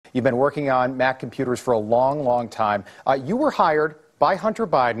You've been working on Mac computers for a long, long time. You were hired by Hunter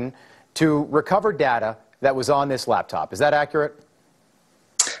Biden to recover data that was on this laptop. Is that accurate?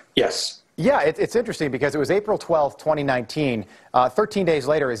 Yes. Yeah, it's interesting because it was April 12th, 2019. 13 days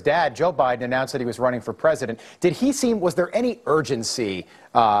later, his dad, Joe Biden, announced that he was running for president. Was there any urgency,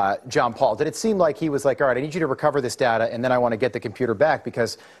 John Paul? Did it seem like he was like, all right, I need you to recover this data, and then I want to get the computer back?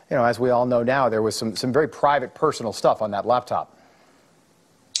 Because, you know, as we all know now, there was some very private, personal stuff on that laptop.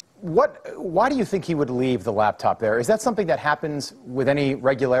 Why do you think he would leave the laptop there? Is that something that happens with any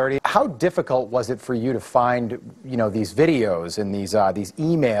regularity? How difficult was it for you to find, you know, these videos and these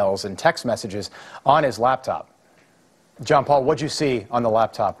emails and text messages on his laptop? John Paul, what'd you see on the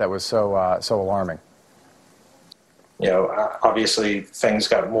laptop that was so alarming? You know, obviously things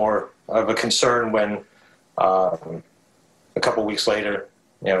got more of a concern when a couple weeks later,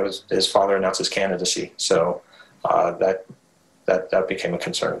 you know, his father announced his candidacy. So that became a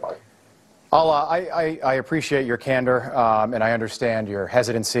concern of mine. I appreciate your candor, and I understand your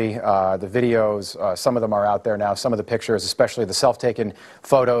hesitancy. The videos, some of them are out there now. Some of the pictures, especially the self-taken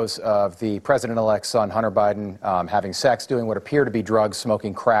photos of the president-elect's son, Hunter Biden, having sex, doing what appear to be drugs,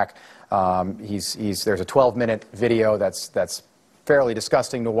 smoking crack. There's a 12-minute video that's fairly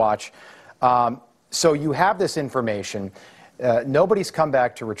disgusting to watch. So you have this information. Nobody's come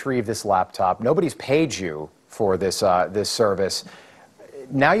back to retrieve this laptop. Nobody's paid you for this service.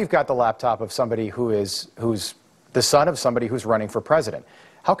 Now you've got the laptop of somebody who's the son of somebody who's running for president.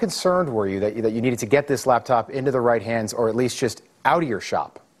 How concerned were you that you needed to get this laptop into the right hands, or at least just out of your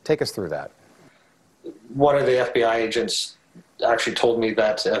shop? Take us through that. One of the FBI agents actually told me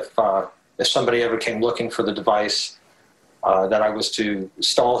that if somebody ever came looking for the device, that I was to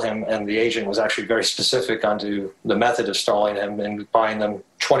stall him, and the agent was actually very specific onto the method of stalling him and buying them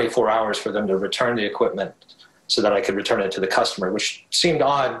 24 hours for them to return the equipment so that I could return it to the customer, which seemed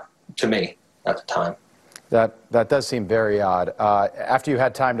odd to me at the time. That does seem very odd. After you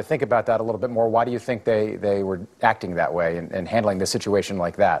had time to think about that a little bit more, why do you think they were acting that way and handling the situation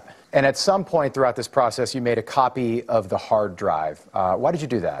like that? And at some point throughout this process, you made a copy of the hard drive. Why did you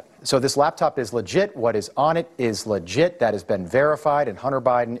do that? So this laptop is legit. What is on it is legit. That has been verified, and Hunter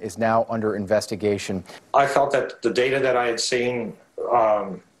Biden is now under investigation. I felt that the data that I had seen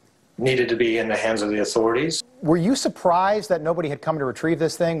needed to be in the hands of the authorities. Were you surprised that nobody had come to retrieve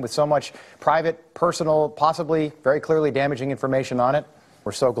this thing with so much private, personal, possibly very clearly damaging information on it?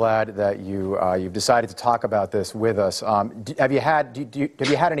 We're so glad that you've decided to talk about this with us. Have you had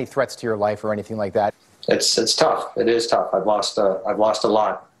any threats to your life or anything like that? It's tough. It is tough. I've lost a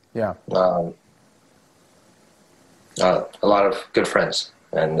lot. Yeah. A lot of good friends,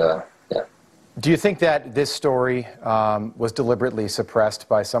 and yeah. Do you think that this story was deliberately suppressed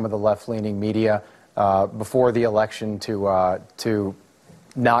by some of the left-leaning media before the election to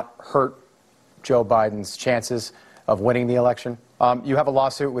not hurt Joe Biden's chances of winning the election? You have a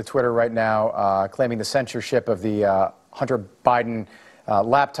lawsuit with Twitter right now claiming the censorship of the Hunter Biden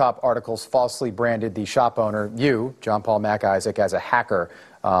laptop articles falsely branded the shop owner, you, John Paul Mac Isaac, as a hacker.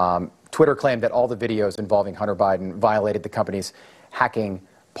 Twitter claimed that all the videos involving Hunter Biden violated the company's hacking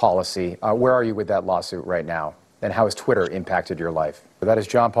policy. Where are you with that lawsuit right now? And how has Twitter impacted your life? That is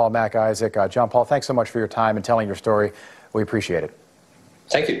John Paul Mac Isaac. John Paul, thanks so much for your time and telling your story. We appreciate it.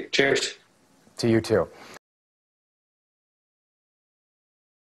 Thank you. Cheers. To you too.